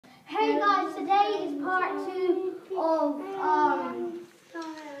today is part 2 of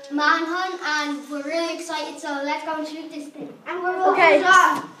Manhunt, and we're really excited, so let's go and shoot this thing. And we're all okay.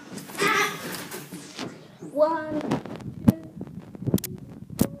 1,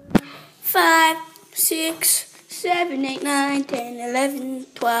 5, 6, 7, 8, 9, 10, 11,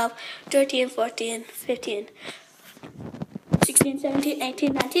 12, 13, 14, 15, 16, 17,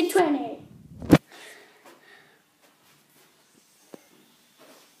 18, 19, 20.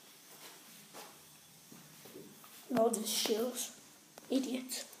 No, just shills.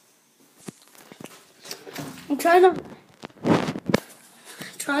 Idiots. I'm trying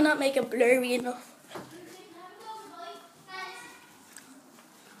not make it blurry enough.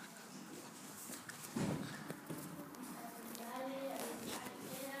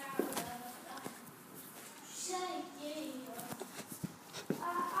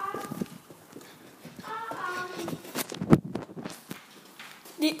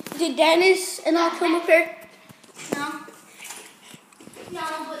 Did Dennis and I come up here? No,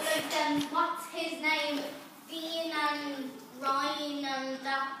 but like what's his name? Dean and Ryan and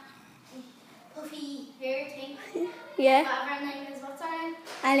that puffy hair thing. Yeah. Whatever her name is, what's her name?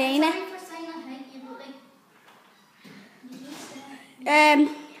 Elena. Sorry for saying I hate you, but like.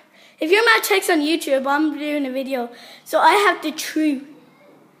 If your man checks on YouTube, I'm doing a video, so I have the truth.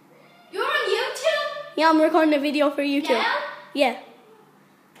 You're on YouTube? Yeah, I'm recording a video for YouTube. Now? Yeah.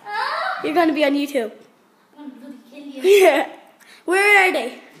 Ah! You're gonna be on YouTube. I'm gonna bloody kill you. Yeah. Where are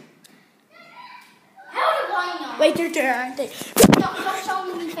they? How do I know? Wait, they're there, aren't they? Don't show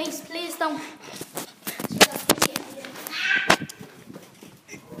me my face, please don't.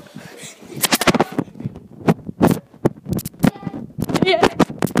 Yeah.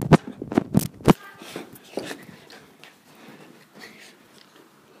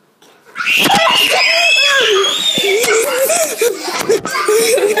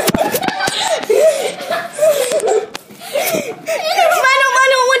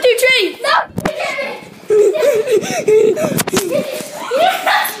 Mano, 1, 2, 3. No!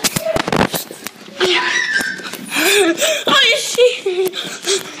 Oh, shit.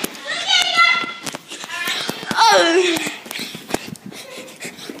 Oh.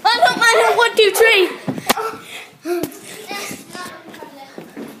 Mano, 1, 2, 3.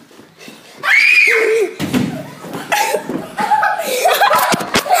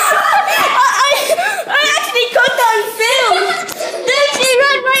 I actually caught that on film. Then she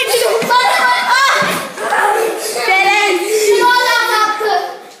ran right into the dead end.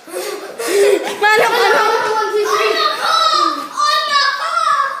 Mano.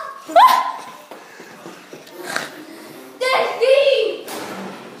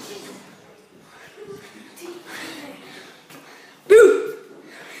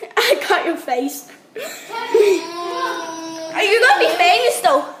 I got your face. Are you gonna be famous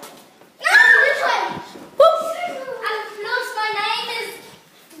though? No, this way. Whoop. And plus, my name is.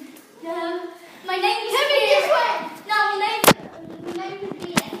 My name is. This way. No, my name is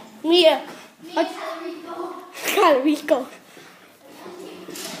Mia. Mia. Calrico.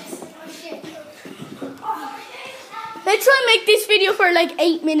 Let's try and make this video for like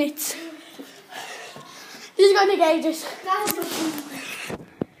 8 minutes. This is gonna get just.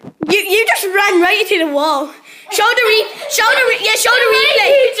 You just ran right into the wall. Show the replay. Show the replay. Show the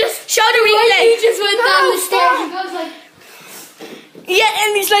replay. He just went down the stairs and goes like. Yeah,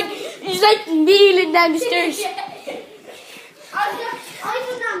 and he's like kneeling down the stairs. I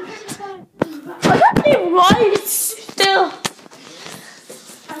got the right still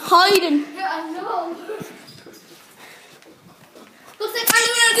hiding. Yeah, I know. Looks like I'm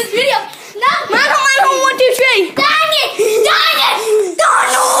in this video. No! Mano, 1, 2, 3. Dang it! Dang it! No!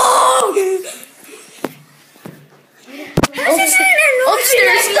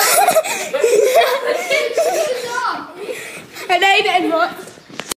 Upstairs. And then what?